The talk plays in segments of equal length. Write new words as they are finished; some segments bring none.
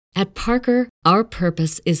At Parker, our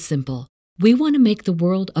purpose is simple. We want to make the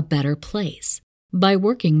world a better place by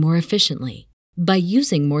working more efficiently, by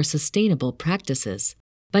using more sustainable practices,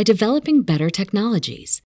 by developing better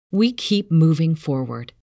technologies. We keep moving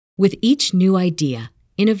forward. With each new idea,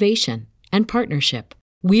 innovation, and partnership,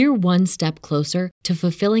 we're one step closer to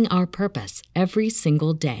fulfilling our purpose every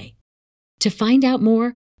single day. To find out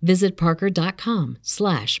more, visit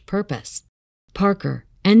parker.com/purpose. Parker,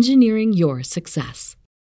 engineering your success.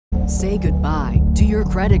 Say goodbye to your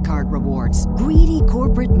credit card rewards. Greedy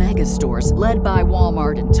corporate mega stores, led by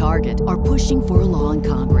Walmart and Target, are pushing for a law in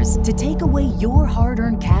Congress to take away your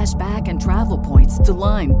hard-earned cash back and travel points to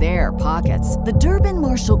line their pockets. The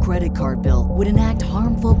Durbin-Marshall credit card bill would enact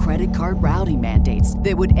harmful credit card routing mandates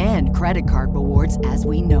that would end credit card rewards as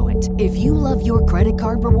we know it. If you love your credit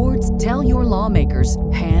card rewards, tell your lawmakers,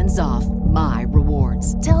 hands off my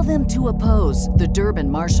rewards. Tell them to oppose the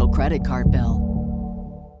Durbin-Marshall credit card bill.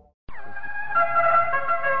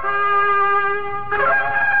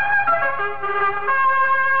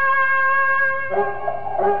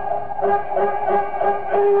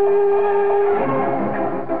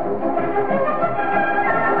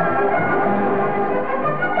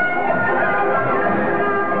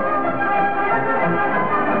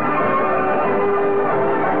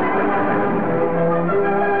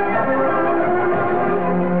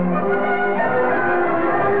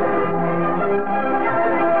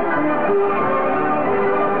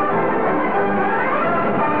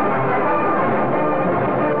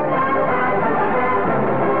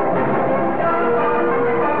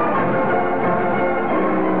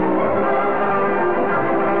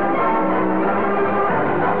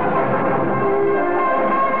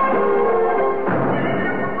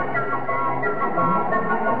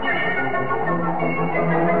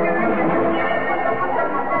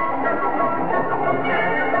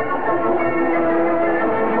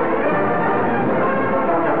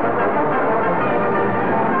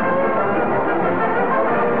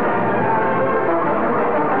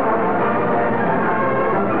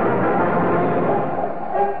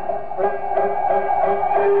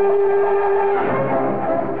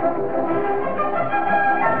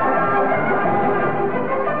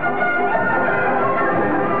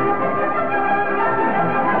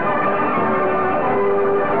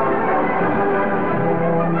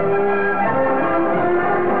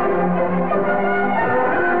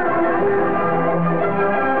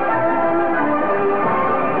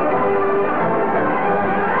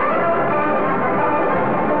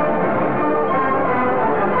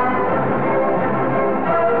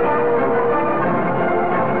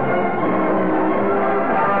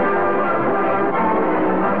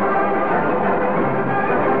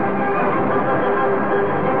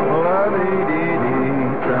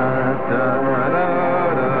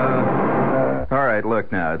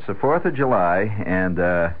 Now it's the 4th of July, and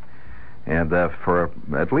for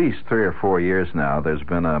at least 3 or 4 years now, there's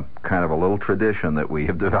been a kind of a little tradition that we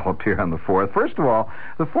have developed here on the 4th. First of all,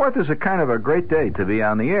 the 4th is a kind of a great day to be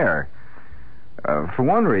on the air. For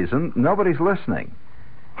one reason, nobody's listening.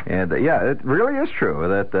 And, it really is true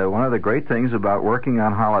that one of the great things about working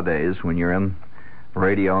on holidays when you're in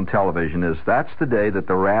radio and television is that's the day that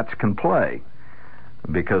the rats can play.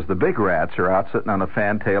 Because the big rats are out sitting on the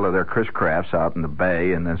fantail of their Chris Crafts out in the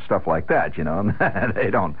bay and then stuff like that, and they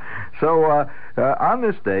don't. So on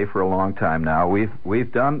this day for a long time now,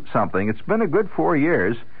 we've done something. It's been a good 4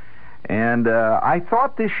 years, and I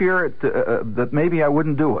thought this year that maybe I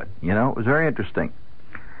wouldn't do it. It was very interesting.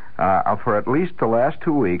 For at least the last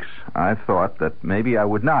 2 weeks, I thought that maybe I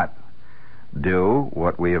would not do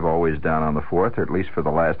what we have always done on the 4th, or at least for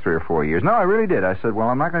the last 3 or 4 years. No, I really did. I said, well,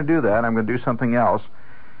 I'm not going to do that. I'm going to do something else.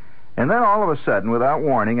 And then all of a sudden, without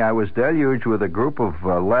warning, I was deluged with a group of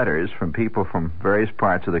letters from people from various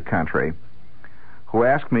parts of the country who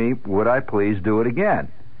asked me, would I please do it again?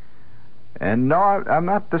 And no, I'm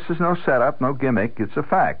not. This is no setup, no gimmick. It's a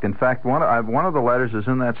fact. In fact, one of the letters is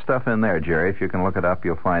in that stuff in there, Jerry. If you can look it up,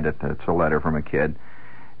 you'll find it. It's a letter from a kid.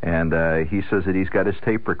 And he says that he's got his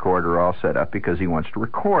tape recorder all set up because he wants to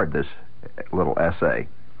record this little essay.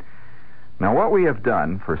 Now, what we have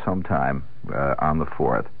done for some time on the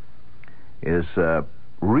 4th is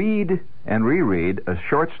read and reread a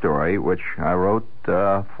short story which I wrote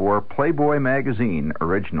for Playboy magazine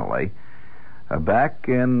originally back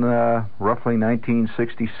in roughly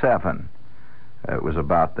 1967. It was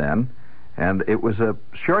about then. And it was a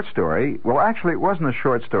short story. Well, actually, it wasn't a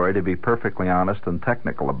short story, to be perfectly honest and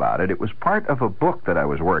technical about it. It was part of a book that I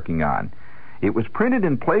was working on. It was printed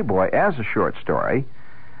in Playboy as a short story,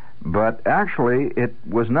 but actually it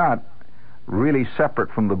was not really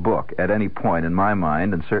separate from the book at any point in my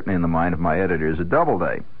mind, and certainly in the mind of my editors at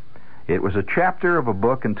Doubleday. It was a chapter of a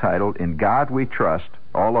book entitled In God We Trust,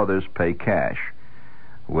 All Others Pay Cash,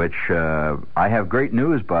 which I have great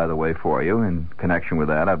news, by the way, for you in connection with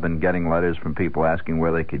that. I've been getting letters from people asking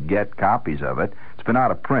where they could get copies of it. It's been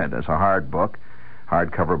out of print as a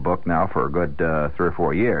hardcover book now for a good 3 or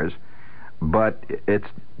 4 years, but it's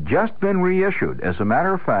just been reissued. As a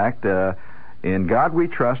matter of fact, In God We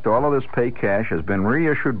Trust, All Others Pay Cash has been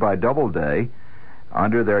reissued by Doubleday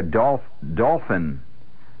under their Dolphin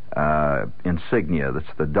insignia.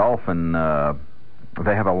 That's the Dolphin.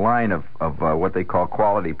 They have a line of what they call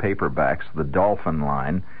quality paperbacks, the Dolphin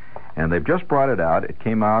line, and they've just brought it out. It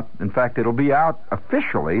came out, in fact, it'll be out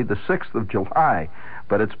officially the 6th of July,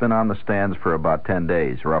 but it's been on the stands for about 10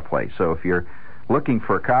 days, roughly. So if you're looking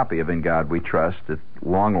for a copy of In God We Trust, at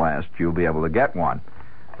long last, you'll be able to get one.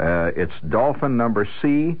 It's Dolphin number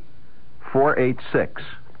C486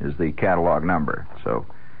 is the catalog number. So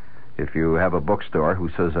if you have a bookstore who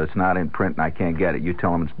says it's not in print and I can't get it, you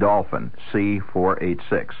tell them it's Dolphin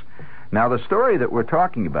C486. Now, the story that we're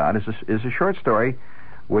talking about is a short story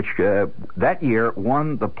which that year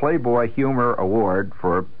won the Playboy Humor Award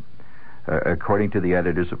for, according to the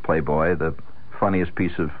editors of Playboy, the funniest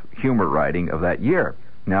piece of humor writing of that year.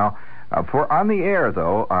 Now, for on the air,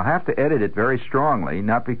 though, I'll have to edit it very strongly,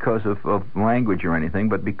 not because of language or anything,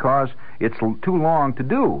 but because it's too long to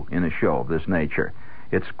do in a show of this nature.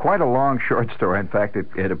 It's quite a long short story. In fact,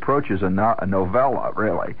 it approaches a novella,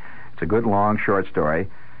 really. It's a good long short story.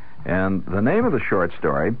 And the name of the short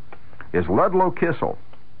story is Ludlow Kissel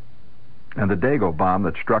and the Dago Bomb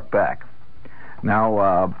that struck back.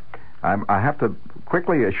 Now, I have to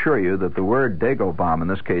quickly assure you that the word Dago Bomb in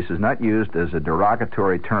this case is not used as a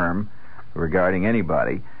derogatory term regarding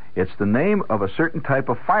anybody. It's the name of a certain type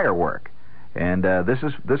of firework. And this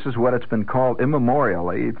is what it's been called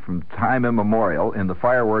immemorially, from time immemorial, in the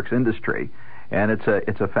fireworks industry. And it's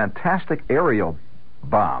a fantastic aerial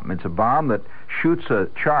bomb. It's a bomb that shoots a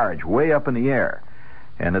charge way up in the air.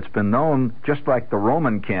 And it's been known, just like the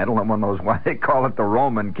Roman candle, and one knows why they call it the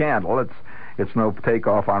Roman candle. It's no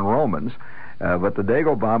takeoff on Romans. But the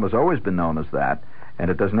Dago bomb has always been known as that,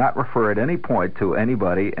 and it does not refer at any point to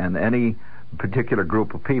anybody and any particular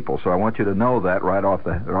group of people. So I want you to know that right off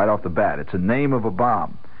the bat. It's a name of a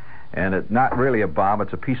bomb, and it's not really a bomb.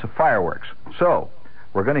 It's a piece of fireworks. So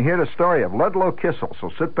we're going to hear the story of Ludlow Kissel. So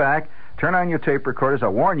sit back, turn on your tape recorders. I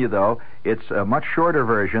warn you, though, it's a much shorter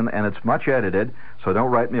version, and it's much edited, so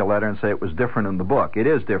don't write me a letter and say it was different in the book. It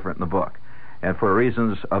is different in the book, and for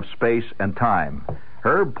reasons of space and time.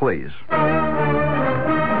 Herb, please.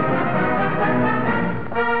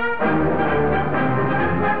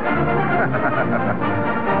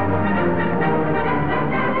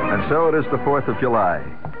 And so it is the 4th of July.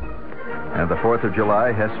 And the 4th of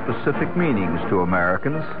July has specific meanings to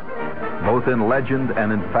Americans, both in legend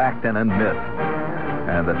and in fact and in myth.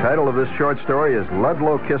 And the title of this short story is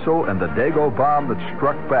Ludlow Kissel and the Dago Bomb that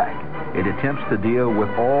Struck Back. It attempts to deal with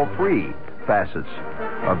all three facets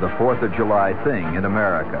of the 4th of July thing in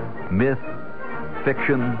America: myth,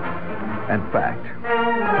 fiction, and fact.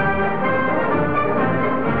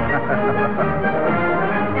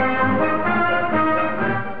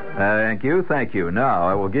 Thank you. Now,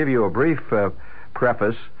 I will give you a brief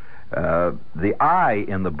preface. The I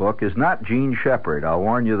in the book is not Gene Shepard. I'll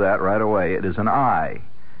warn you that right away. It is an I.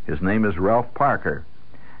 His name is Ralph Parker.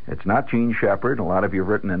 It's not Gene Shepard. A lot of you have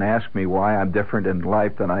written and asked me why I'm different in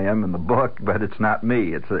life than I am in the book, but it's not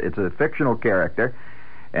me. It's a fictional character,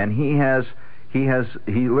 and he lives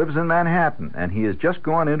in Manhattan, and he has just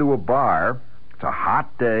gone into a bar. It's a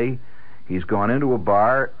hot day. He's gone into a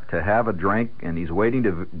bar to have a drink, and he's waiting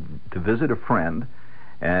to visit a friend.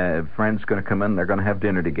 A friend's going to come in. They're going to have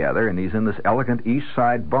dinner together, and he's in this elegant East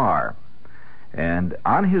Side bar. And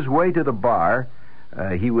on his way to the bar,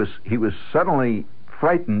 he was suddenly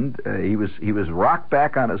frightened. He was rocked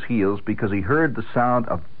back on his heels because he heard the sound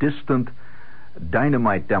of distant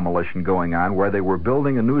dynamite demolition going on where they were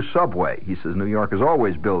building a new subway. He says New York is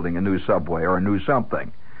always building a new subway or a new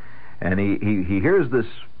something. And he hears this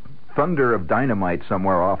thunder of dynamite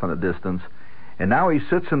somewhere off in the distance, and now he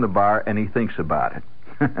sits in the bar and he thinks about it.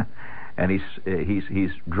 And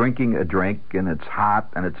he's drinking a drink, and it's hot,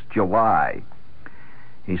 and it's July.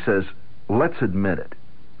 He says, let's admit it.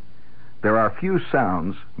 There are few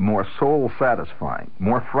sounds more soul-satisfying,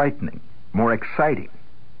 more frightening, more exciting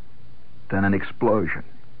than an explosion.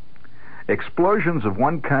 Explosions of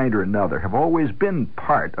one kind or another have always been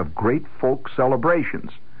part of great folk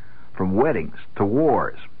celebrations, from weddings to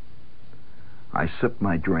wars. I sipped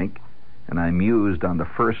my drink, and I mused on the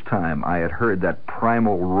first time I had heard that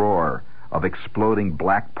primal roar of exploding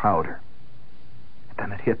black powder. And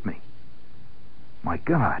then it hit me. My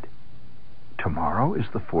God, Tomorrow is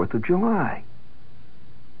the 4th of July.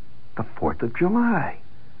 The 4th of July.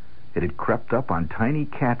 It had crept up on tiny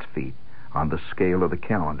cat's feet on the scale of the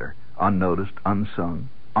calendar, unnoticed, unsung,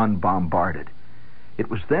 unbombarded. It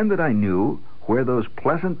was then that I knew where those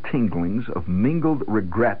pleasant tinglings of mingled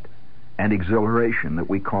regret and exhilaration that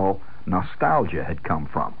we call nostalgia had come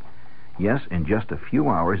from. Yes, in just a few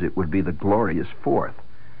hours it would be the glorious 4th.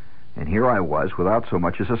 And here I was without so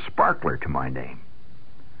much as a sparkler to my name.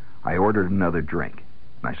 I ordered another drink,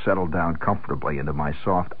 and I settled down comfortably into my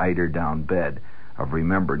soft eider-down bed of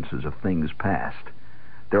remembrances of things past.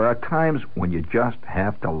 There are times when you just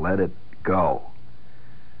have to let it go.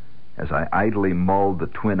 As I idly mulled the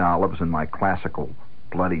twin olives in my classical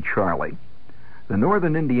Bloody Charlie, the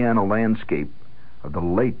northern Indiana landscape of the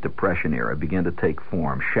late Depression era began to take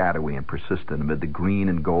form, shadowy and persistent amid the green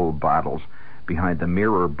and gold bottles behind the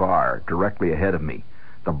mirror bar directly ahead of me,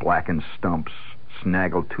 the blackened stumps,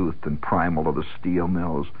 snaggle-toothed and primal of the steel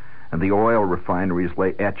mills, and the oil refineries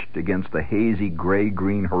lay etched against the hazy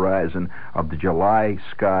gray-green horizon of the July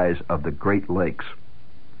skies of the Great Lakes.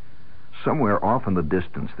 Somewhere off in the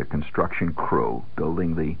distance, the construction crew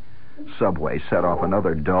building the subway set off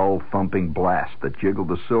another dull, thumping blast that jiggled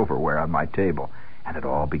the silverware on my table, and it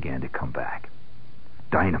all began to come back.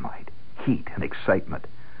 Dynamite, heat, and excitement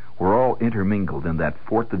were all intermingled in that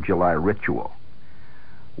 4th of July ritual.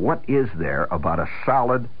 What is there about a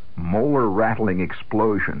solid, molar-rattling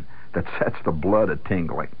explosion that sets the blood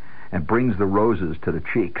a-tingling and brings the roses to the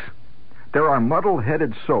cheeks? There are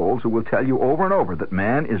muddle-headed souls who will tell you over and over that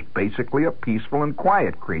man is basically a peaceful and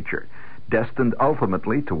quiet creature, destined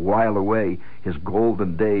ultimately to while away his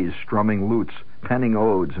golden days strumming lutes, penning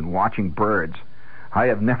odes, and watching birds. I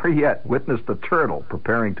have never yet witnessed a turtle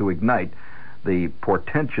preparing to ignite the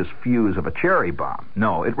portentous fuse of a cherry bomb.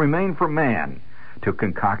 No, it remained for man to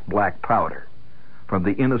concoct black powder from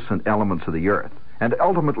the innocent elements of the earth and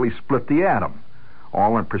ultimately split the atom,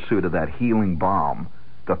 all in pursuit of that healing balm,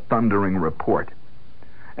 the thundering report.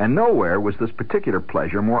 And nowhere was this particular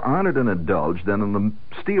pleasure more honored and indulged than in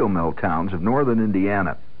the steel mill towns of northern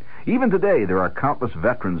Indiana. Even today there are countless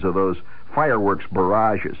veterans of those fireworks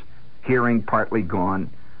barrages, hearing partly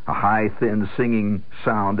gone, a high, thin, singing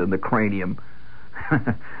sound in the cranium,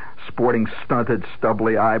 sporting stunted,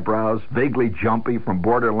 stubbly eyebrows, vaguely jumpy from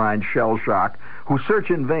borderline shell shock, who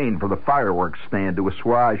search in vain for the fireworks stand to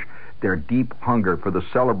assuage their deep hunger for the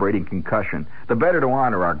celebrating concussion, the better to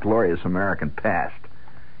honor our glorious American past.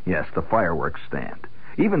 Yes, the fireworks stand.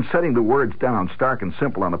 Even setting the words down stark and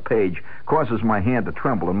simple on a page causes my hand to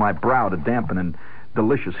tremble and my brow to dampen in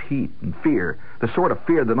delicious heat and fear, the sort of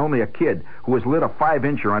fear that only a kid who has lit a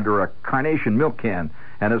 5-incher under a carnation milk can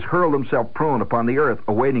and has hurled himself prone upon the earth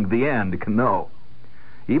awaiting the end can know.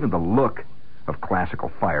 Even the look of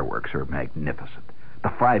classical fireworks are magnificent. The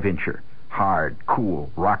 5-incher, hard, cool,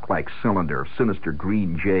 rock-like cylinder of sinister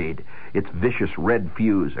green jade, its vicious red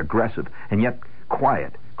fuse, aggressive and yet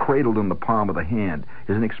quiet, cradled in the palm of the hand,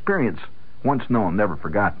 is an experience once known, never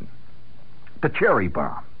forgotten. The cherry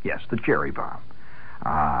bomb. Yes, the cherry bomb.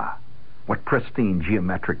 Ah, what pristine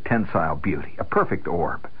geometric tensile beauty. A perfect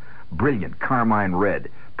orb. Brilliant carmine red,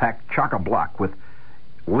 packed chock-a-block with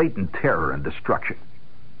latent terror and destruction.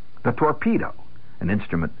 The torpedo, an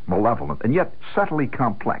instrument malevolent and yet subtly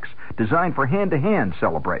complex, designed for hand-to-hand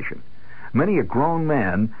celebration. Many a grown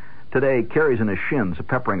man today carries in his shins a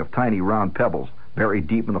peppering of tiny round pebbles buried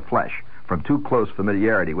deep in the flesh from too close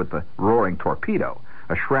familiarity with the roaring torpedo,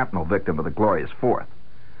 a shrapnel victim of the glorious 4th.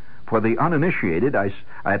 For the uninitiated, I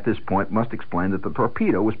at this point must explain that the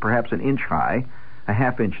torpedo was perhaps an inch high, a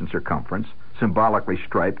half-inch in circumference, symbolically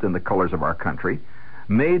striped in the colors of our country,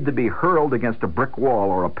 made to be hurled against a brick wall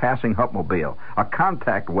or a passing Hupmobile, a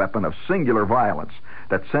contact weapon of singular violence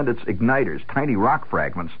that sent its igniters, tiny rock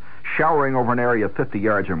fragments, showering over an area of 50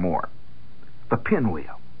 yards or more. The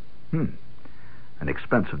pinwheel. An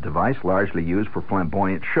expensive device largely used for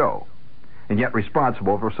flamboyant show, and yet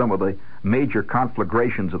responsible for some of the major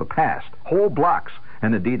conflagrations of the past. Whole blocks,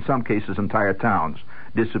 and indeed some cases entire towns,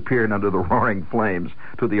 disappeared under the roaring flames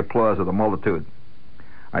to the applause of the multitude.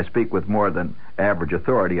 I speak with more than average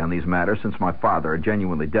authority on these matters, since my father, a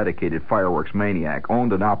genuinely dedicated fireworks maniac,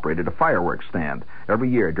 owned and operated a fireworks stand every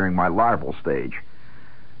year during my larval stage.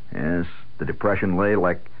 Yes, the Depression lay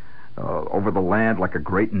over the land like a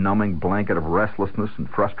great numbing blanket of restlessness and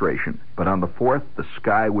frustration. But on the 4th, the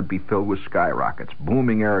sky would be filled with skyrockets,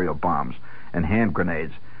 booming aerial bombs, and hand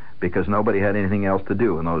grenades, because nobody had anything else to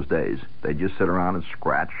do in those days. They'd just sit around and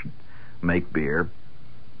scratch, and make beer,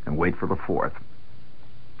 and wait for the 4th.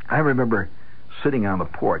 I remember sitting on the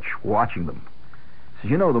porch watching them.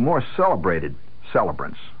 So, the more celebrated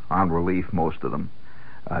celebrants, on relief most of them,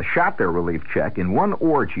 shot their relief check in one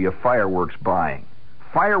orgy of fireworks buying.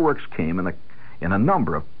 Fireworks came in a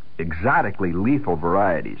number of exotically lethal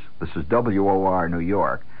varieties. This is WOR New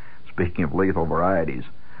York, speaking of lethal varieties.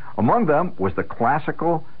 Among them was the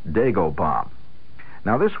classical Dago bomb.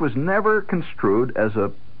 Now, this was never construed as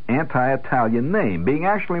an anti-Italian name, being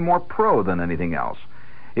actually more pro than anything else.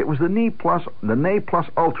 It was the ne plus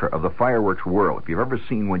ultra of the fireworks world. If you've ever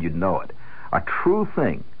seen one, you'd know it. A true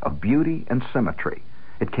thing of beauty and symmetry.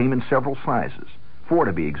 It came in several sizes, 4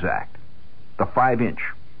 to be exact. The 5-inch,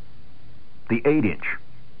 the 8-inch,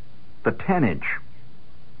 the 10-inch,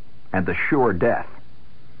 and the sure death.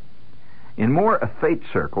 In more effete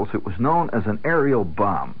circles, it was known as an aerial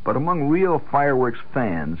bomb, but among real fireworks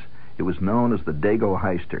fans, it was known as the Dago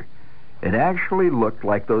Heister. It actually looked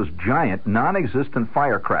like those giant, non-existent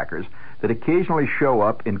firecrackers that occasionally show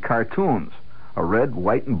up in cartoons. A red,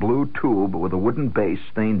 white, and blue tube with a wooden base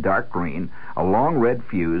stained dark green, a long red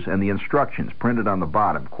fuse, and the instructions printed on the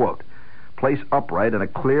bottom, quote, place upright in a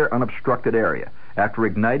clear, unobstructed area. After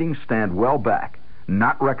igniting, stand well back.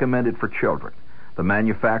 Not recommended for children. The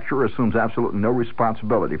manufacturer assumes absolutely no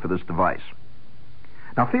responsibility for this device.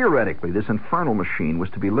 Now, theoretically, this infernal machine was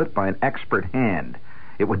to be lit by an expert hand.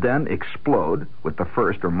 It would then explode with the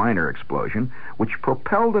first or minor explosion, which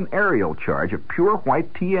propelled an aerial charge of pure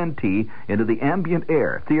white TNT into the ambient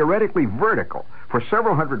air, theoretically vertical, for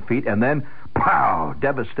several hundred feet, and then, pow,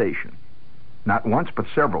 devastation. Not once, but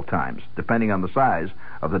several times, depending on the size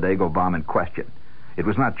of the Dago bomb in question. It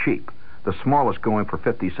was not cheap, the smallest going for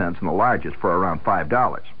 50 cents and the largest for around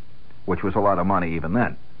 $5, which was a lot of money even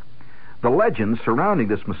then. The legends surrounding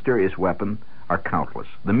this mysterious weapon are countless.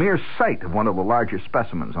 The mere sight of one of the larger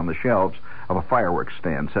specimens on the shelves of a fireworks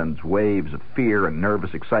stand sends waves of fear and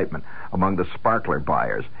nervous excitement among the sparkler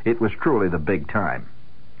buyers. It was truly the big time.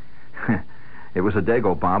 It was a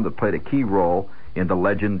Dago bomb that played a key role in the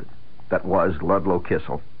legend that was Ludlow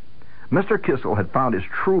Kissel. Mr. Kissel had found his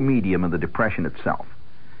true medium in the Depression itself.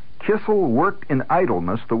 Kissel worked in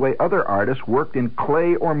idleness the way other artists worked in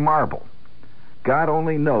clay or marble. God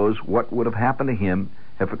only knows what would have happened to him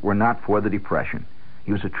if it were not for the Depression.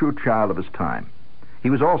 He was a true child of his time. He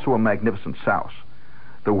was also a magnificent souse.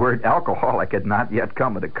 The word alcoholic had not yet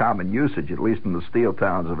come into common usage, at least in the steel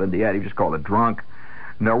towns of Indiana. He just called it drunk.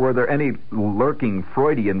 Nor were there any lurking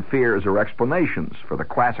Freudian fears or explanations for the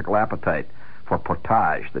classical appetite for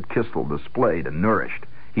potage that Kissel displayed and nourished.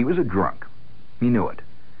 He was a drunk. He knew it.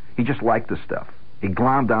 He just liked the stuff. He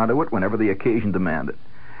glommed onto it whenever the occasion demanded.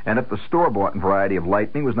 And if the store-bought variety of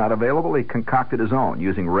lightning was not available, he concocted his own,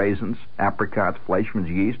 using raisins, apricots, Fleischmann's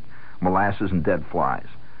yeast, molasses, and dead flies.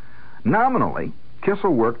 Nominally,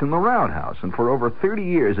 Kissel worked in the roundhouse, and for over 30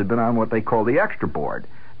 years had been on what they call the extra board,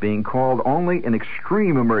 being called only in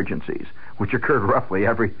extreme emergencies, which occurred roughly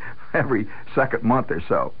every second month or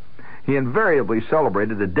so. He invariably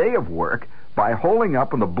celebrated a day of work by holing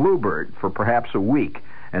up on the Bluebird for perhaps a week,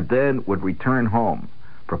 and then would return home,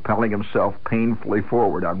 propelling himself painfully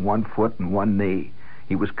forward on one foot and one knee.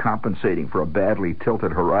 He was compensating for a badly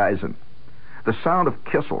tilted horizon. The sound of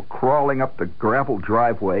Kissel crawling up the gravel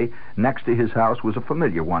driveway next to his house was a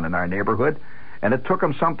familiar one in our neighborhood, and it took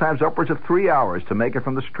him sometimes upwards of 3 hours to make it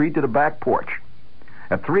from the street to the back porch.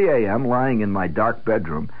 At 3 a.m., lying in my dark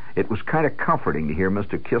bedroom, it was kind of comforting to hear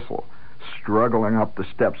Mr. Kissel struggling up the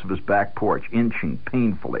steps of his back porch, inching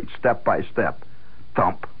painfully, step by step.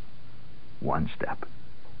 Thump. 1 step.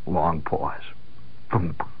 Long pause.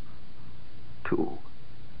 Thump. 2.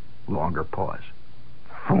 Longer pause.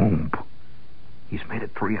 Thump. He's made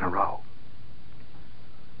it 3 in a row.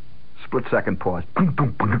 Split-second pause. Boom,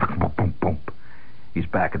 boom, boom, boom, boom, boom. He's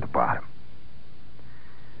back at the bottom.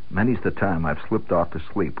 Many's the time I've slipped off to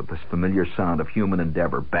sleep with this familiar sound of human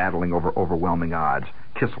endeavor battling over overwhelming odds,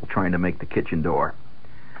 Kissel trying to make the kitchen door.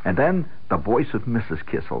 And then the voice of Mrs.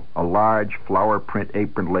 Kissel, a large flower print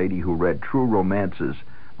apron lady who read true romances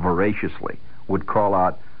voraciously, would call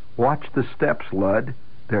out, "Watch the steps, Lud.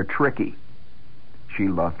 They're tricky." She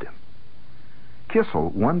loved him. Kissel,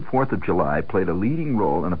 one 4th of July, played a leading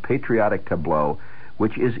role in a patriotic tableau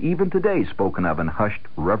which is even today spoken of in hushed,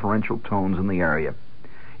 reverential tones in the area.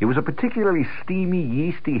 It was a particularly steamy,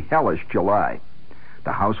 yeasty, hellish July.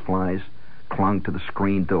 The houseflies clung to the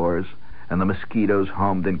screen doors, and the mosquitoes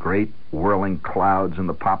hummed in great whirling clouds in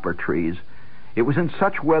the poplar trees. It was in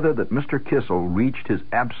such weather that Mr. Kissel reached his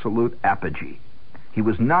absolute apogee. He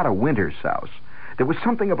was not a winter souse. There was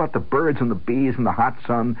something about the birds and the bees and the hot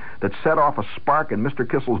sun that set off a spark in Mr.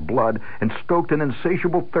 Kissel's blood and stoked an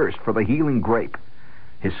insatiable thirst for the healing grape.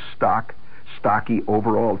 His stocky,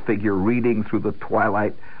 overalled figure reading through the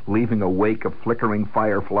twilight, leaving a wake of flickering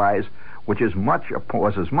fireflies, which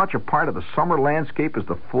was as much a part of the summer landscape as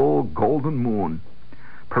the full golden moon.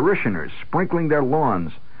 Parishioners sprinkling their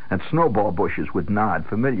lawns and snowball bushes would nod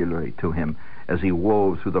familiarly to him as he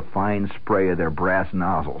wove through the fine spray of their brass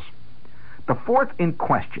nozzles. The 4th in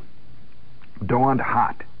question dawned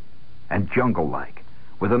hot and jungle-like,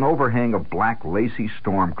 with an overhang of black, lacy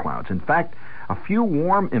storm clouds. In fact, a few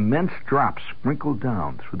warm, immense drops sprinkled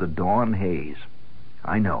down through the dawn haze.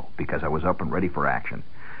 I know, because I was up and ready for action.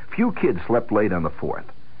 Few kids slept late on the 4th.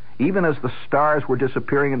 Even as the stars were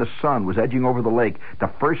disappearing and the sun was edging over the lake,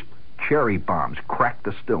 the first cherry bombs cracked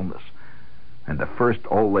the stillness, and the first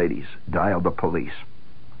old ladies dialed the police.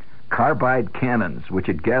 Carbide cannons, which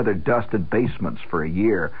had gathered dust in basements for a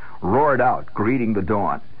year, roared out, greeting the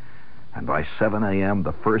dawn. And by 7 a.m.,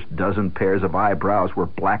 the first dozen pairs of eyebrows were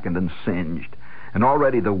blackened and singed, and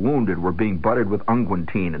already the wounded were being buttered with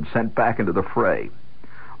unguentine and sent back into the fray.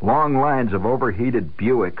 Long lines of overheated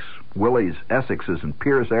Buicks, Willies, Essexes, and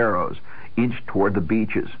Pierce Arrows inched toward the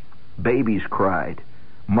beaches. Babies cried.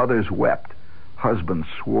 Mothers wept. Husbands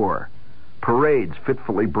swore. Parades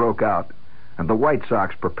fitfully broke out, and the White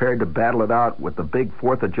Sox prepared to battle it out with the big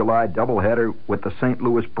 4th of July doubleheader with the St.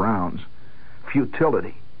 Louis Browns.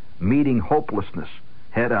 Futility, meeting hopelessness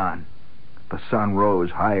head on. The sun rose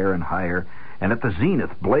higher and higher, and at the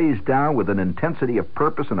zenith blazed down with an intensity of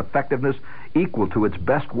purpose and effectiveness equal to its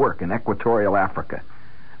best work in equatorial Africa.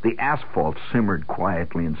 The asphalt simmered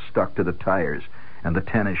quietly and stuck to the tires and the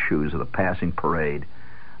tennis shoes of the passing parade.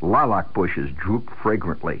 Lilac bushes drooped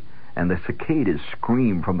fragrantly, and the cicadas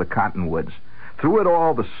screamed from the cottonwoods. Through it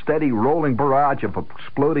all, the steady rolling barrage of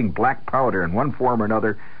exploding black powder in one form or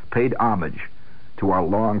another paid homage to our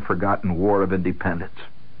long-forgotten War of Independence.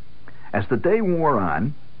 As the day wore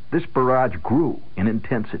on, this barrage grew in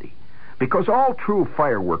intensity, because all true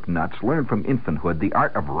firework nuts learn from infanthood the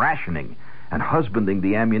art of rationing and husbanding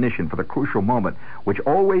the ammunition for the crucial moment, which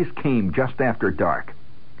always came just after dark.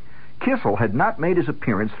 Kissel had not made his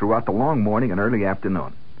appearance throughout the long morning and early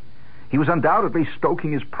afternoon. He was undoubtedly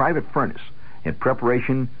stoking his private furnace in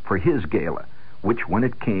preparation for his gala, which, when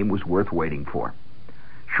it came, was worth waiting for.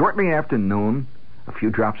 Shortly after noon, a few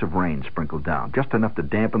drops of rain sprinkled down, just enough to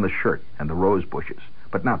dampen the shirt and the rose bushes,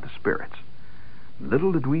 but not the spirits.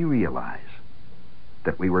 Little did we realize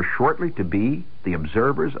that we were shortly to be the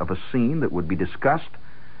observers of a scene that would be discussed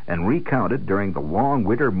and recounted during the long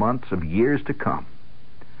winter months of years to come.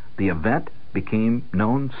 The event became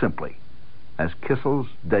known simply as Kissel's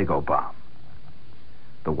Dago Bomb.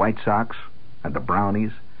 The White Sox and the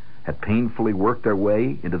Brownies had painfully worked their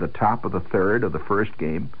way into the top of the 3rd of the first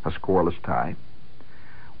game, a scoreless tie,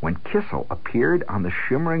 when Kissel appeared on the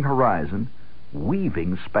shimmering horizon,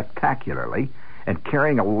 weaving spectacularly and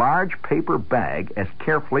carrying a large paper bag as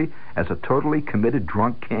carefully as a totally committed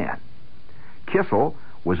drunk can. Kissel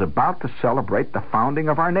was about to celebrate the founding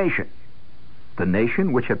of our nation, the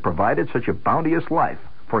nation which had provided such a bounteous life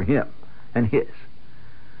for him and his.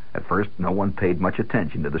 At first, no one paid much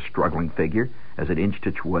attention to the struggling figure as it inched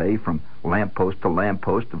its way from lamppost to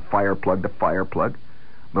lamppost and fireplug to fireplug.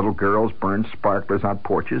 Little girls burned sparklers on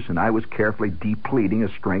porches, and I was carefully depleting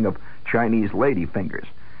a string of Chinese lady fingers.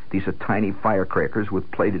 These are tiny firecrackers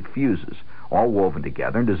with plated fuses, all woven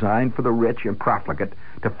together and designed for the rich and profligate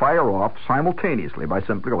to fire off simultaneously by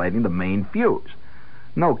simply lighting the main fuse.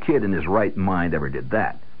 No kid in his right mind ever did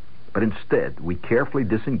that. But instead, we carefully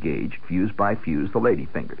disengaged, fuse by fuse, the lady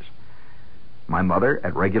fingers. My mother,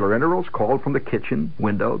 at regular intervals, called from the kitchen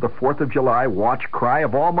window the 4th of July watch cry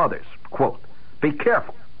of all mothers. Quote, "Be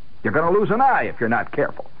careful. You're going to lose an eye if you're not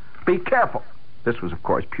careful. Be careful." This was, of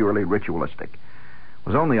course, purely ritualistic. It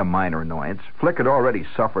was only a minor annoyance. Flick had already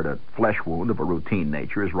suffered a flesh wound of a routine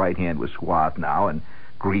nature. His right hand was swathed now in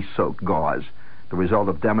grease-soaked gauze, the result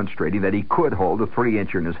of demonstrating that he could hold a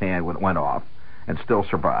 3-incher in his hand when it went off and still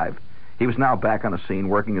survive. He was now back on the scene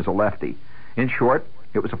working as a lefty. In short,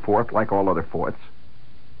 it was a 4th like all other 4ths,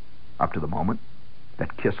 up to the moment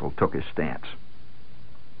that Kissel took his stance.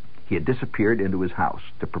 He had disappeared into his house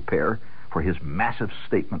to prepare for his massive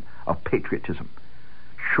statement of patriotism.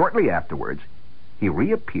 Shortly afterwards, he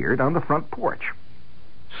reappeared on the front porch,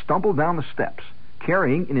 stumbled down the steps,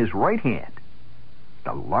 carrying in his right hand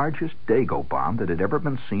the largest Dago bomb that had ever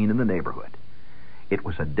been seen in the neighborhood. It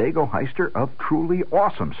was a Dago Heister of truly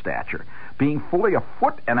awesome stature, being fully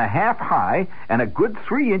 1.5 feet high and a good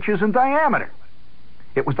 3 inches in diameter.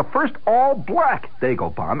 It was the first all-black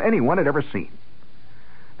Dago bomb anyone had ever seen.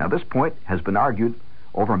 Now, this point has been argued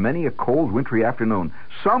over many a cold, wintry afternoon.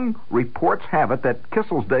 Some reports have it that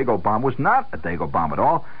Kissel's Dago bomb was not a Dago bomb at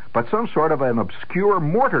all, but some sort of an obscure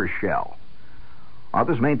mortar shell.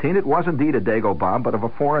 Others maintain it was indeed a Dago bomb, but of a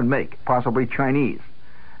foreign make, possibly Chinese.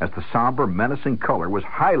 as the somber, menacing color was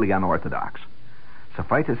highly unorthodox.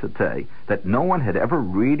 Suffice it to say that no one had ever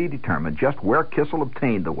really determined just where Kissel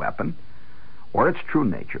obtained the weapon or its true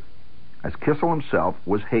nature, as Kissel himself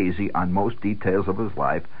was hazy on most details of his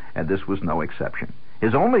life, and this was no exception.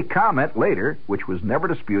 His only comment later, which was never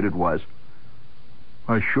disputed, was,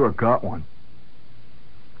 "I sure got one."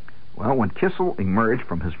 Well, when Kissel emerged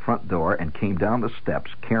from his front door and came down the steps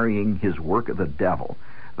carrying his work of the devil,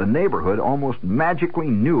 the neighborhood almost magically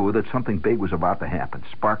knew that something big was about to happen.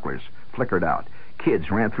 Sparklers flickered out. Kids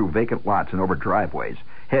ran through vacant lots and over driveways.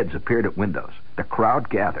 Heads appeared at windows. The crowd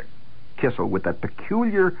gathered. Kissel, with that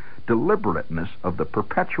peculiar deliberateness of the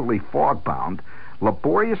perpetually fog-bound,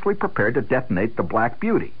 laboriously prepared to detonate the Black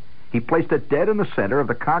Beauty. He placed it dead in the center of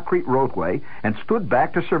the concrete roadway and stood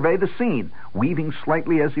back to survey the scene, weaving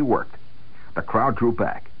slightly as he worked. The crowd drew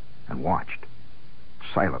back and watched,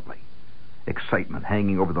 silently, excitement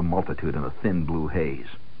hanging over the multitude in a thin blue haze.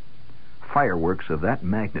 Fireworks of that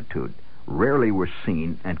magnitude rarely were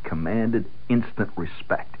seen and commanded instant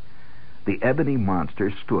respect. The ebony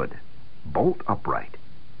monster stood, bolt upright,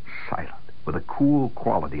 silent, with a cool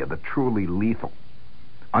quality of the truly lethal,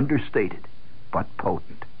 understated but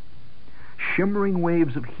potent. Shimmering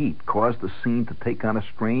waves of heat caused the scene to take on a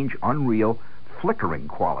strange, unreal, flickering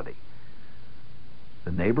quality.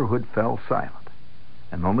 The neighborhood fell silent,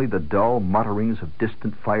 and only the dull mutterings of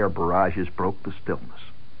distant fire barrages broke the stillness.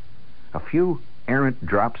 A few errant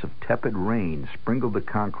drops of tepid rain sprinkled the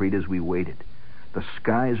concrete as we waited. The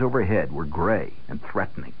skies overhead were gray and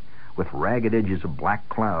threatening, with ragged edges of black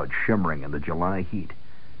clouds shimmering in the July heat.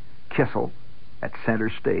 Kissel, at center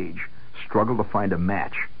stage, struggled to find a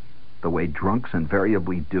match, the way drunks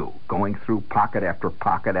invariably do, going through pocket after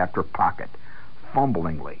pocket after pocket,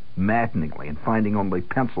 fumblingly, maddeningly, and finding only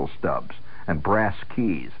pencil stubs and brass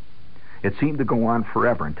keys. It seemed to go on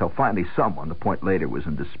forever until finally someone, the point later was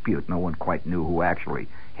in dispute, no one quite knew who actually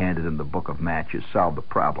handed him the book of matches, solved the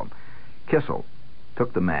problem. Kissel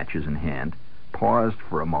took the matches in hand, paused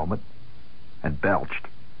for a moment, and belched.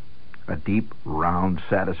 A deep, round,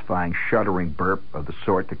 satisfying, shuddering burp of the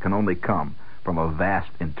sort that can only come from a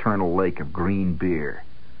vast internal lake of green beer.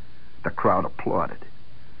 The crowd applauded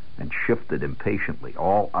and shifted impatiently,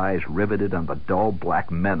 all eyes riveted on the dull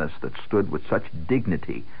black menace that stood with such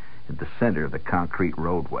dignity in the center of the concrete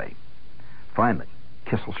roadway. Finally,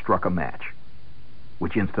 Kissel struck a match,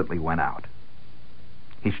 which instantly went out.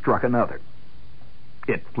 He struck another.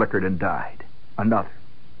 It flickered and died. Another.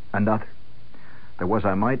 There was,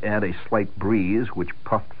 I might add, a slight breeze which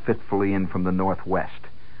puffed fitfully in from the northwest.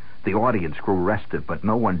 The audience grew restive, but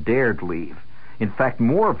no one dared leave. In fact,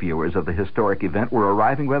 more viewers of the historic event were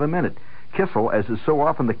arriving by the minute. Kissel, as is so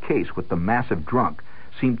often the case with the massive drunk,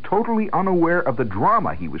 seemed totally unaware of the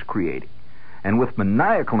drama he was creating, and with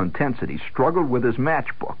maniacal intensity struggled with his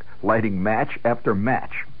matchbook, lighting match after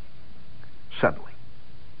match. Suddenly,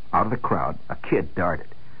 out of the crowd, a kid darted,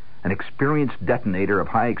 an experienced detonator of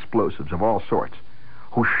high explosives of all sorts,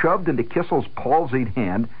 who shoved into Kissel's palsied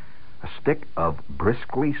hand a stick of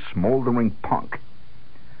briskly smoldering punk.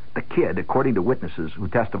 The kid, according to witnesses who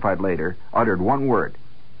testified later, uttered one word,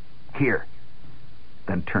 "Here,"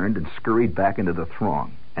 then turned and scurried back into the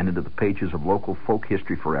throng and into the pages of local folk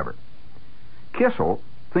history forever. Kissel,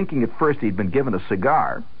 thinking at first he'd been given a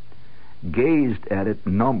cigar, gazed at it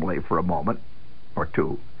numbly for a moment or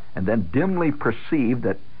two, and then dimly perceived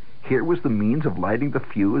that here was the means of lighting the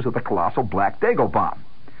fuse of the colossal Black Dago bomb.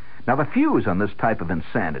 Now, the fuse on this type of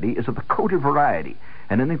insanity is of the coated variety,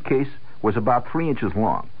 and in this case was about 3 inches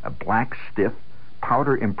long, a black, stiff,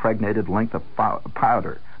 powder-impregnated length of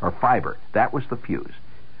powder or fiber. That was the fuse.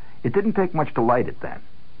 It didn't take much to light it then,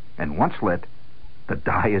 and once lit, the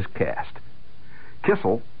die is cast.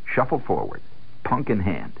 Kissel shuffled forward, punk in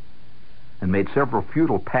hand, and made several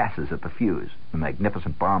futile passes at the fuse, the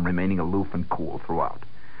magnificent bomb remaining aloof and cool throughout.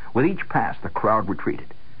 With each pass, the crowd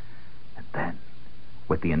retreated. And then,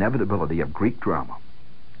 with the inevitability of Greek drama,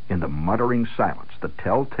 in the muttering silence, the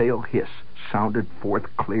telltale hiss sounded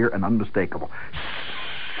forth clear and unmistakable.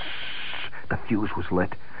 The fuse was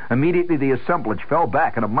lit. Immediately the assemblage fell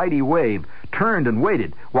back in a mighty wave, turned and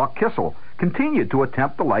waited, while Kissel continued to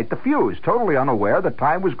attempt to light the fuse, totally unaware that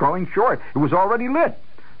time was growing short. It was already lit.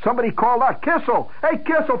 Somebody called out, "Kissel! Hey,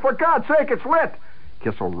 Kissel, for God's sake, it's lit!"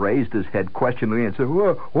 Kissel raised his head questioningly and said,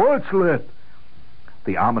 "What's lit?"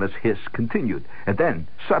 The ominous hiss continued, and then,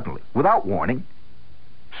 suddenly, without warning,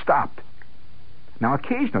 stopped. Now,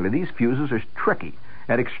 occasionally, these fuses are tricky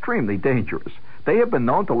and extremely dangerous. They have been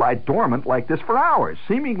known to lie dormant like this for hours,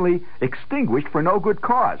 seemingly extinguished for no good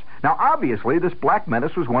cause. Now, obviously, this black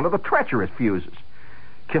menace was one of the treacherous fuses.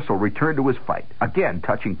 Kissel returned to his fight, again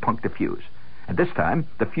touching punk the fuse. And this time,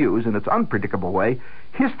 the fuse, in its unpredictable way,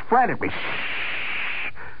 hissed frantically.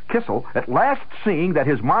 Shh! Kissel, at last seeing that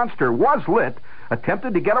his monster was lit,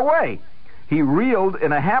 attempted to get away. He reeled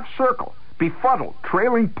in a half circle, befuddled,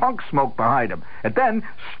 trailing punk smoke behind him, and then,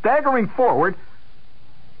 staggering forward,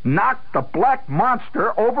 knocked the black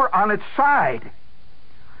monster over on its side,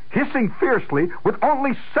 hissing fiercely with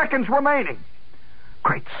only seconds remaining.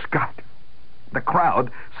 Great Scott! The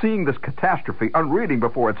crowd, seeing this catastrophe unreeling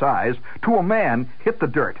before its eyes, to a man hit the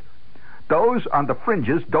dirt. Those on the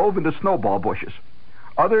fringes dove into snowball bushes.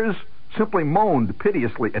 Others simply moaned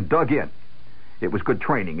piteously and dug in. It was good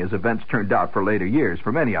training, as events turned out for later years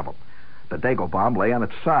for many of them. The Dago bomb lay on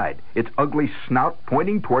its side, its ugly snout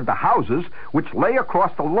pointing toward the houses, which lay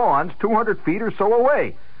across the lawns 200 feet or so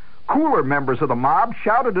away. Cooler members of the mob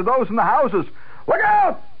shouted to those in the houses, "Look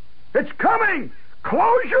out! It's coming!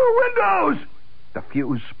 Close your windows!" The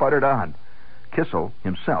fuse sputtered on. Kissel,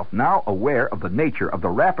 himself, now aware of the nature of the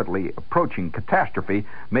rapidly approaching catastrophe,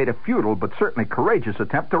 made a futile but certainly courageous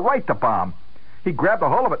attempt to right the bomb. He grabbed a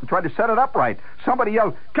hold of it and tried to set it upright. Somebody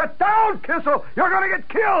yelled, "Get down, Kissel! You're going to get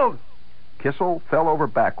killed!" Kissel fell over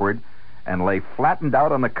backward and lay flattened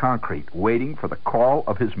out on the concrete, waiting for the call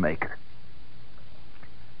of his maker.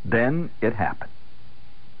 Then it happened.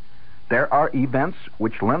 There are events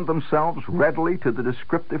which lend themselves readily to the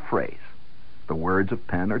descriptive phrase, the words of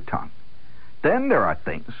pen or tongue. Then there are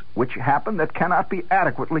things which happen that cannot be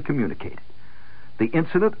adequately communicated. The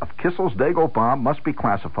incident of Kissel's Dago bomb must be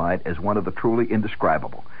classified as one of the truly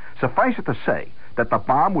indescribable. Suffice it to say that the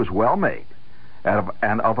bomb was well made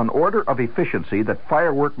and of an order of efficiency that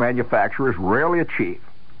firework manufacturers rarely achieve.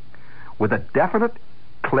 With a definite,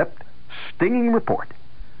 clipped, stinging report,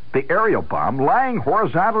 the aerial bomb, lying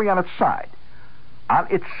horizontally on its side,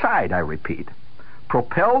 I repeat,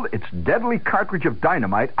 propelled its deadly cartridge of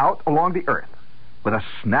dynamite out along the earth with a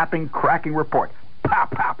snapping, cracking report. Pow,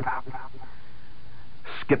 pow, pow, pow.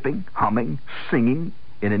 Skipping, humming, singing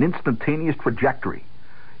in an instantaneous trajectory.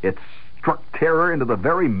 It struck terror into the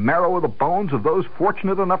very marrow of the bones of those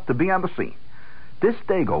fortunate enough to be on the scene. This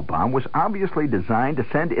Dago bomb was obviously designed to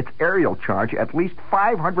send its aerial charge at least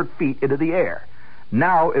 500 feet into the air.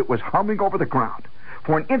 Now it was humming over the ground.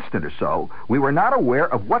 For an instant or so, we were not aware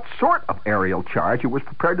of what sort of aerial charge it was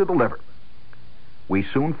prepared to deliver. We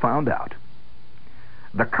soon found out.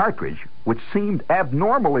 The cartridge, which seemed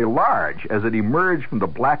abnormally large as it emerged from the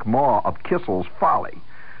black maw of Kissel's folly,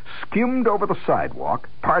 skimmed over the sidewalk,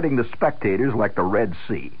 parting the spectators like the Red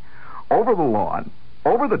Sea, over the lawn,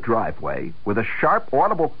 over the driveway, with a sharp,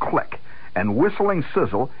 audible click and whistling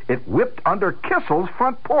sizzle, it whipped under Kissel's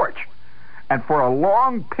front porch. And for a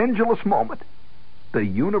long, pendulous moment, the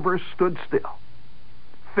universe stood still.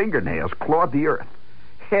 Fingernails clawed the earth.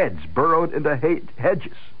 Heads burrowed into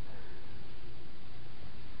hedges.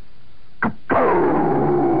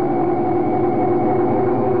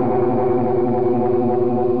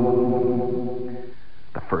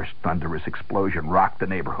 The first thunderous explosion rocked the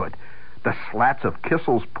neighborhood. The slats of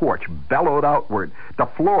Kissel's porch bellowed outward. The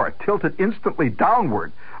floor tilted instantly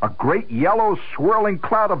downward. A great yellow swirling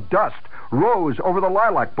cloud of dust rose over the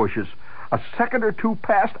lilac bushes. A second or two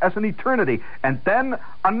passed as an eternity, and then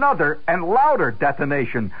another and louder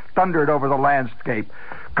detonation thundered over the landscape.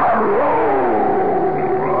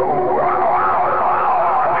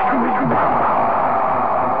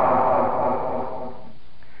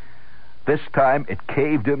 This time it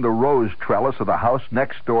caved in the rose trellis of the house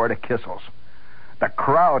next door to Kissel's. The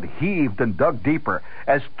crowd heaved and dug deeper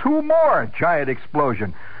as two more giant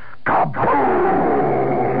explosions. Kaboom!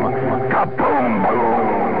 Kaboom!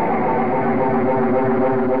 Boom!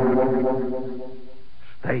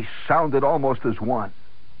 They sounded almost as one.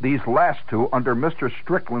 These last two under Mr.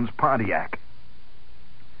 Strickland's Pontiac.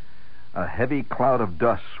 A heavy cloud of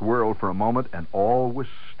dust swirled for a moment, and all was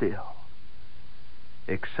still,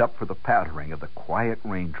 except for the pattering of the quiet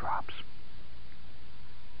raindrops.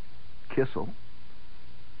 Kissel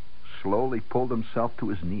slowly pulled himself to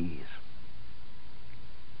his knees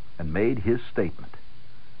and made his statement,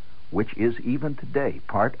 which is even today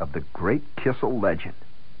part of the great Kissel legend.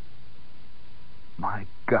 My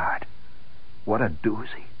God, what a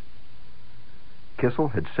doozy. Kissel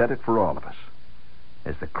had said it for all of us.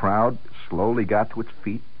 As the crowd slowly got to its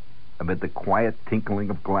feet amid the quiet tinkling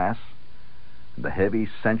of glass and the heavy,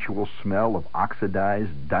 sensual smell of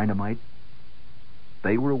oxidized dynamite,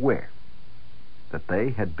 they were aware that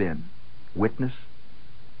they had been witness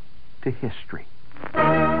to history.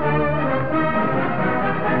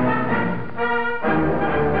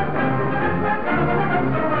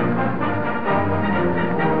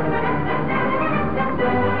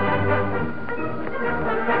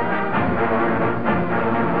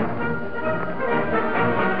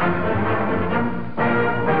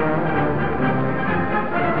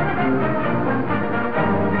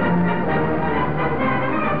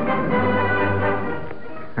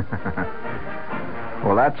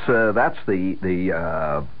 that's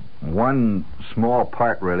the one small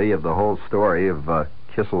part, really, of the whole story of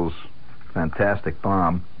Kissel's fantastic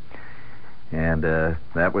bomb, and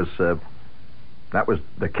that was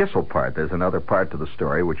the Kissel part. There's another part to the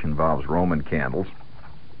story which involves Roman candles,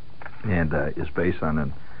 and is based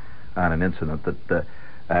on an incident that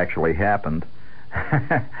actually happened.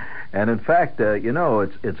 And in fact,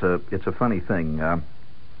 it's a funny thing.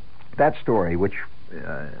 That story, which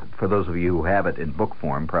for those of you who have it in book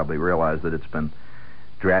form, probably realize that it's been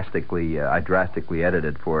drastically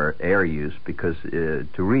edited for air use, because to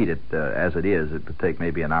read it as it is, it would take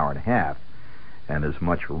maybe an hour and a half, and is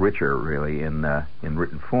much richer, really, in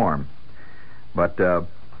written form. But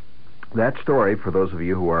that story, for those of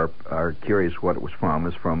you who are curious what it was from,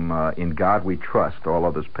 is from In God We Trust, All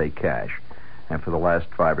Others Pay Cash. And for the last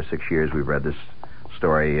 5 or 6 years, we've read this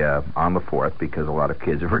story on the 4th, because a lot of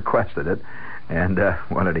kids have requested it and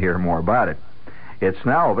wanted to hear more about it. It's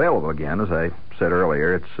now available again, as I said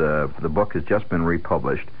earlier. It's the book has just been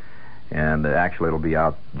republished, and actually it'll be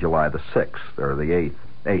out July the 6th, or the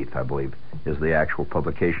 8th, I believe, is the actual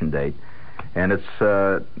publication date. And it's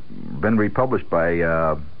been republished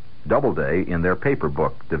by Doubleday in their paper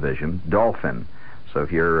book division, Dolphin. So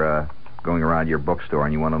if you're going around your bookstore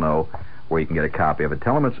and you want to know where you can get a copy of it,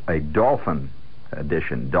 tell them it's a Dolphin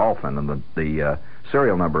edition, Dolphin, and the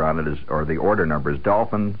serial number on it is, or the order number is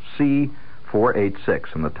Dolphin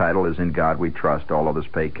C486, and the title is In God We Trust, All Others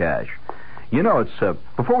Pay Cash. You know, it's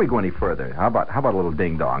before we go any further, how about a little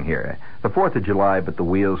ding dong here? The 4th of July, but the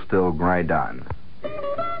wheels still grind on.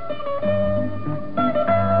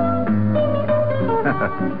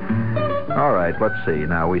 All right, let's see.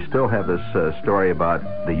 Now, we still have this story about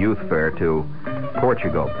the youth fair to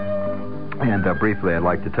Portugal. And briefly, I'd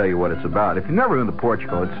like to tell you what it's about. If you've never been to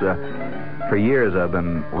Portugal, it's for years I've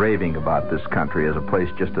been raving about this country as a place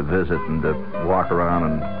just to visit and to walk around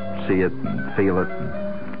and see it and feel it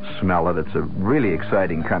and smell it. It's a really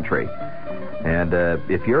exciting country. And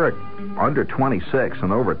if you're under 26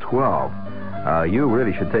 and over 12, you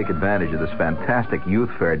really should take advantage of this fantastic youth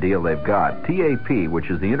fair deal they've got. TAP, which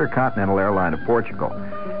is the Intercontinental Airline of Portugal,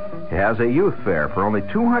 has a youth fair for only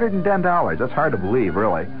 $210. That's hard to believe,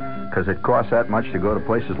 really, because it costs that much to go to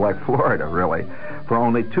places like Florida, really. For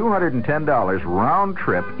only $210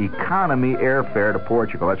 round-trip economy airfare to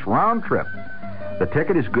Portugal. That's round-trip. The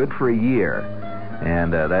ticket is good for a year,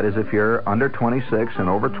 and that is if you're under 26 and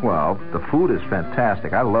over 12. The food is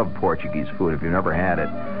fantastic. I love Portuguese food if you've never had it.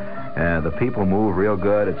 The people move real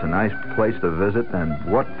good. It's a nice place to visit, and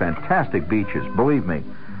what fantastic beaches. Believe me,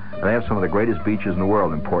 they have some of the greatest beaches in the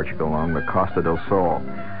world in Portugal along the Costa del Sol.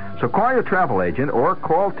 So call your travel agent or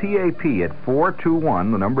call TAP at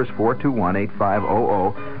 421, the number is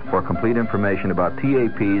 421-8500, for complete information about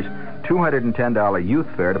TAP's $210 youth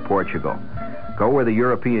fare to Portugal. Go where the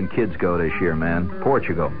European kids go this year, man.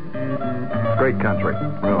 Portugal. Great country,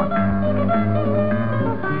 really.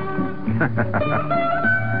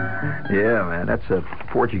 Yeah, man, that's a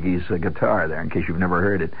Portuguese guitar there, in case you've never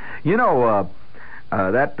heard it. You know,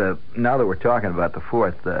 now that we're talking about the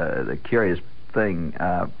 4th, the curious thing,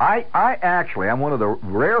 I'm one of the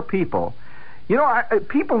rare people. You know,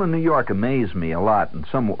 people in New York amaze me a lot. And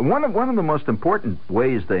one of the most important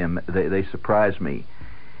ways they surprise me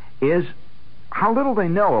is how little they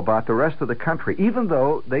know about the rest of the country, even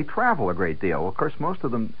though they travel a great deal. Of course, most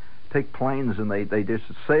of them take planes and they just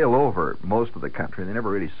sail over most of the country. They never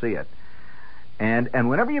really see it. And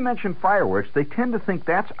whenever you mention fireworks, they tend to think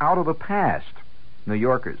that's out of the past. New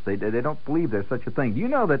Yorkers, they don't believe there's such a thing. Do you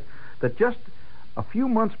know that just a few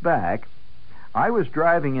months back, I was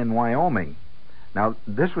driving in Wyoming. Now,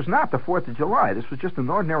 this was not the 4th of July. This was just an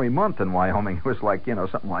ordinary month in Wyoming. It was like,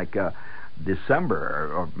 something like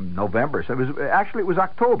December or November. So it was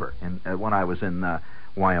October when I was in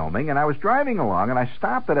Wyoming, and I was driving along, and I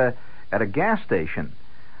stopped at a gas station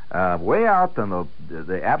way out on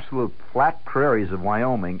the absolute flat prairies of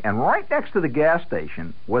Wyoming, and right next to the gas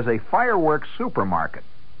station was a fireworks supermarket.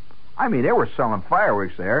 I mean, they were selling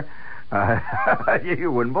fireworks there.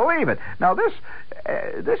 You wouldn't believe it. Now, this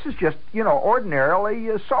is just, ordinarily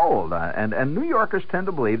sold, and New Yorkers tend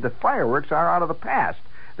to believe that fireworks are out of the past.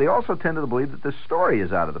 They also tend to believe that this story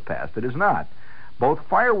is out of the past. It is not. Both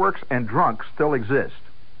fireworks and drunks still exist.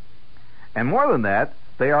 And more than that,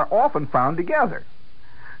 they are often found together.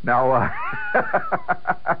 Now,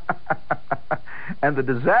 and the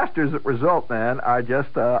disasters that result, man, are just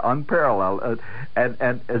unparalleled.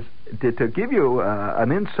 And to give you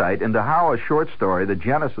an insight into how a short story, the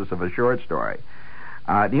genesis of a short story,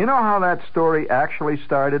 do you know how that story actually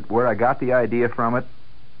started, where I got the idea from it?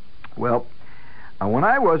 Well, when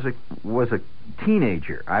I was a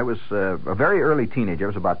teenager, I was a very early teenager. I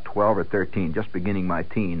was about 12 or 13, just beginning my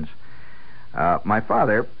teens. My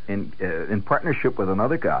father, in partnership with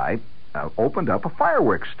another guy, opened up a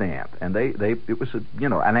fireworks stand, and it was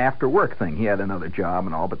an after work thing. He had another job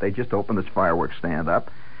and all, but they just opened this fireworks stand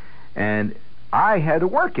up, and I had to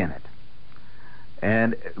work in it.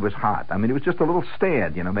 And it was hot. I mean, it was just a little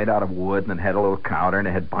stand, made out of wood, and it had a little counter, and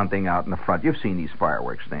it had bunting out in the front. You've seen these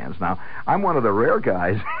fireworks stands. Now, I'm one of the rare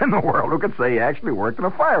guys in the world who could say he actually worked in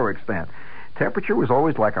a fireworks stand. Temperature was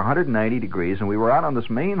always like 190 degrees, and we were out on this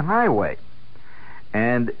main highway.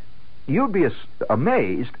 And you'd be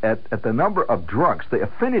amazed at the number of drunks. The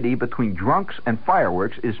affinity between drunks and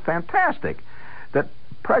fireworks is fantastic. That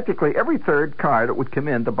practically every third car that would come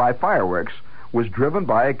in to buy fireworks was driven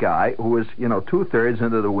by a guy who was, 2/3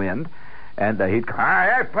 into the wind, and he'd come,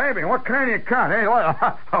 hey, baby, what kind of car? Hey, look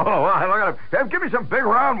at him. Give me some big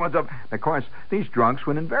round ones. And of course, these drunks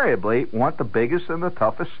would invariably want the biggest and the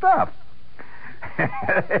toughest stuff.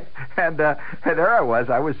 and there I was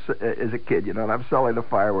as a kid, and I'm selling the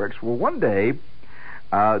fireworks. Well, one day,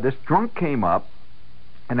 this drunk came up,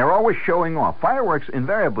 and they're always showing off. Fireworks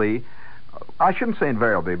invariably, I shouldn't say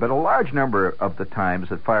invariably, but a large number of the times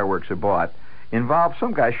that fireworks are bought involve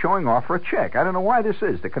some guy showing off for a chick. I don't know why this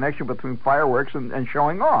is, the connection between fireworks and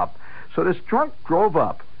showing off. So this drunk drove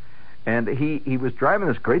up, and he was driving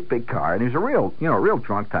this great big car, and he was a real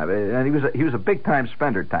drunk type, and he was a big time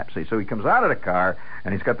spender type. See, so he comes out of the car,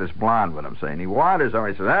 and he's got this blonde with him, saying he wanders over.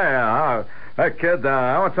 He says, "Hey, kid,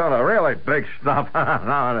 I want some of the really big stuff."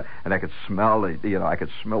 And I could smell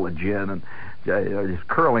the gin and just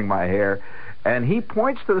curling my hair. And he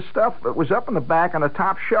points to the stuff that was up in the back on the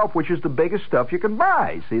top shelf, which is the biggest stuff you can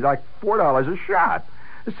buy. See, like $4 a shot.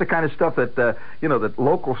 This is the kind of stuff that that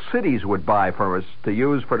local cities would buy for us to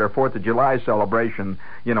use for their 4th of July celebration,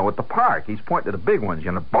 at the park. He's pointing to the big ones,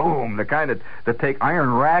 boom, the kind that take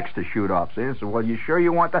iron racks to shoot off. See, so, well, you sure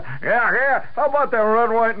you want that? Yeah. How about that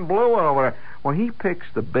red, white, and blue one over there? Well, he picks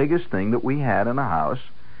the biggest thing that we had in the house,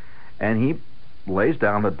 and he lays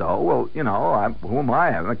down the dough. Well, who am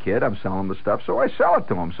I? I'm a kid. I'm selling the stuff, so I sell it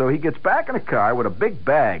to him. So he gets back in the car with a big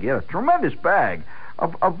bag. He had a tremendous bag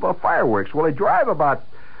of fireworks. Well, they drive about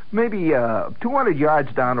maybe 200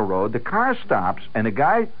 yards down the road. The car stops, and the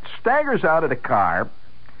guy staggers out of the car,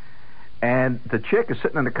 and the chick is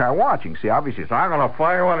sitting in the car watching. See, obviously, I'm going to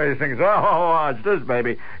fire one of these things. Oh, watch this,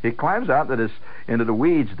 baby. He climbs out into the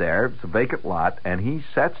weeds there. It's a vacant lot, and he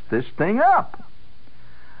sets this thing up.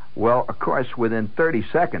 Well, of course, within 30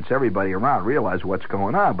 seconds, everybody around realized what's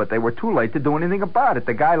going on, but they were too late to do anything about it.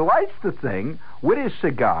 The guy lights the thing with his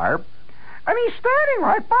cigar, and he's standing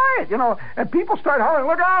right by it, and people start hollering,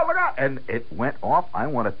 look out, look out, and it went off, I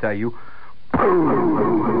want to tell you,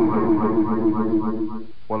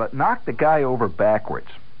 well, it knocked the guy over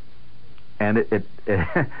backwards, and it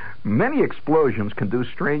many explosions can do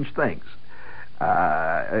strange things.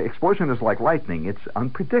 Explosion is like lightning. It's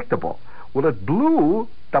unpredictable. Well, it blew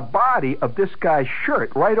the body of this guy's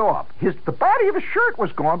shirt right off. The body of his shirt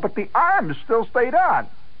was gone, but the arms still stayed on.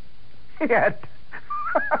 He had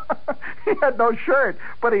no shirt,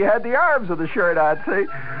 but he had the arms of the shirt on, see?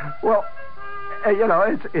 Well,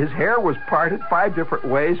 his hair was parted 5 different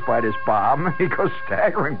ways by this bomb. He goes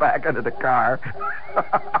staggering back into the car.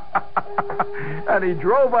 And he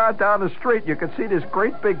drove on down the street. You could see this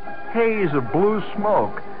great big haze of blue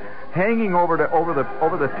smoke hanging over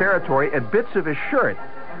the territory, and bits of his shirt.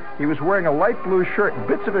 He was wearing a light blue shirt, and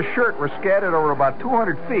bits of his shirt were scattered over about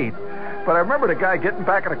 200 feet. But I remember the guy getting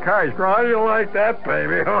back in the car. He's going, how do you like that,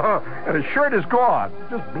 baby? And his shirt is gone.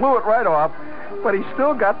 Just blew it right off. But he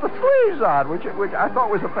still got the sleeves on, which I thought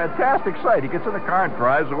was a fantastic sight. He gets in the car and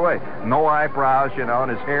drives away. No eyebrows,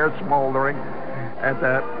 and his hair smoldering. And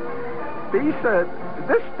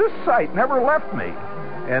this sight never left me.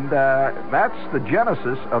 And that's the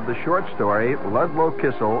genesis of the short story, Ludlow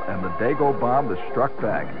Kissel and the Dago Bomb that struck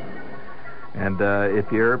back. And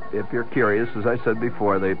if you're curious, as I said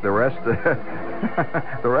before, the rest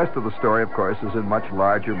the rest of the story, of course, is in much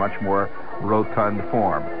larger, much more rotund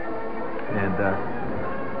form. And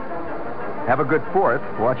have a good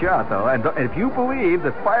 4th. Watch out, though. And if you believe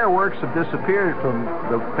that fireworks have disappeared from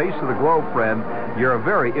the face of the globe, friend, you're a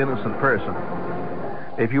very innocent person.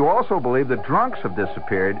 If you also believe that drunks have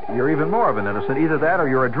disappeared, you're even more of an innocent. Either that or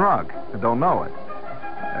you're a drunk and don't know it.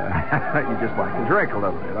 You just like to drink a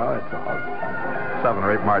little, It's all 7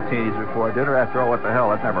 or 8 martinis before dinner. After all, what the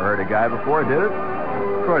hell? I've never heard a guy before, did it?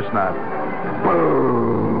 Of course not.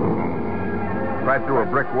 Boom! Right through a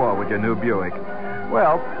brick wall with your new Buick.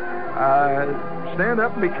 Well, stand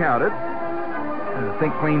up and be counted.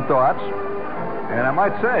 Think clean thoughts. And I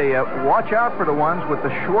might say, watch out for the ones with the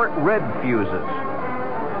short red fuses.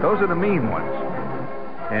 Those are the mean ones.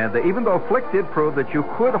 And even though Flick did prove that you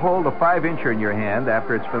could hold a 5-incher in your hand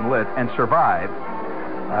after it's been lit and survive,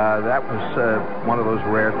 that was one of those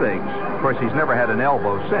rare things. Of course, he's never had an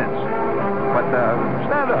elbow since. But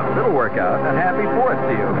stand up. It'll work out. And happy 4th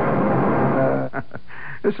to you.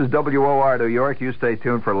 This is WOR New York. You stay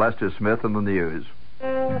tuned for Lester Smith and the news.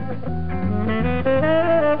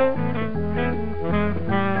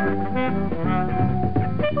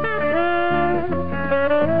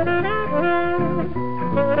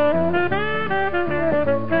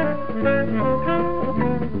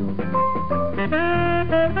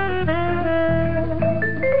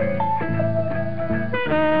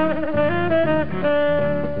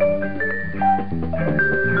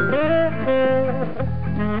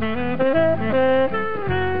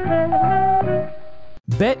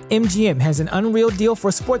 BetMGM has an unreal deal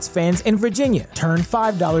for sports fans in Virginia. Turn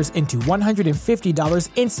 $5 into $150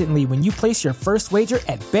 instantly when you place your first wager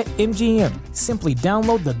at BetMGM. Simply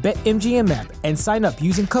download the BetMGM app and sign up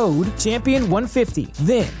using code Champion150.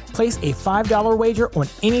 Then, place a $5 wager on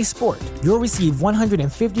any sport. You'll receive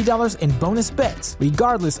 $150 in bonus bets,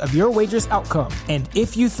 regardless of your wager's outcome. And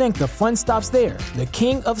if you think the fun stops there, the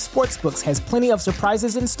King of Sportsbooks has plenty of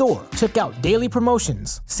surprises in store. Check out daily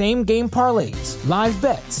promotions, same-game parlays, live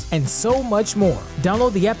bets, and so much more.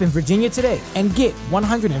 Download the app in Virginia today and get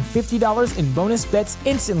 $150 in bonus bets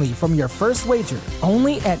instantly from your first wager.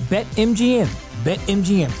 Only at BetMGM.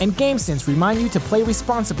 BetMGM and GameSense remind you to play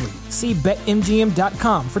responsibly. See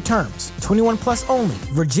BetMGM.com for terms. 21 plus only.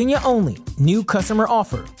 Virginia only. New customer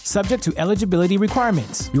offer. Subject to eligibility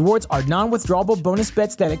requirements. Rewards are non-withdrawable bonus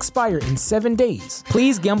bets that expire in 7 days.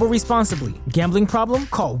 Please gamble responsibly. Gambling problem?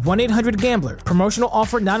 Call 1-800-GAMBLER. Promotional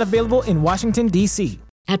offer not available in Washington, D.C.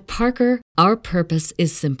 At Parker, our purpose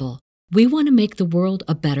is simple. We want to make the world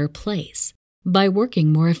a better place by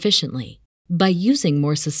working more efficiently, by using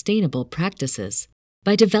more sustainable practices,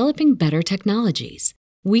 by developing better technologies.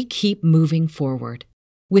 We keep moving forward.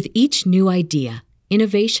 With each new idea,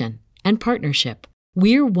 innovation, and partnership,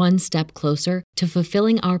 we're one step closer to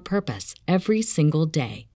fulfilling our purpose every single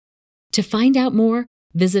day. To find out more,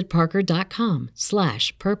 visit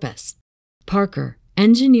parker.com/purpose. Parker,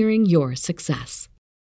 engineering your success.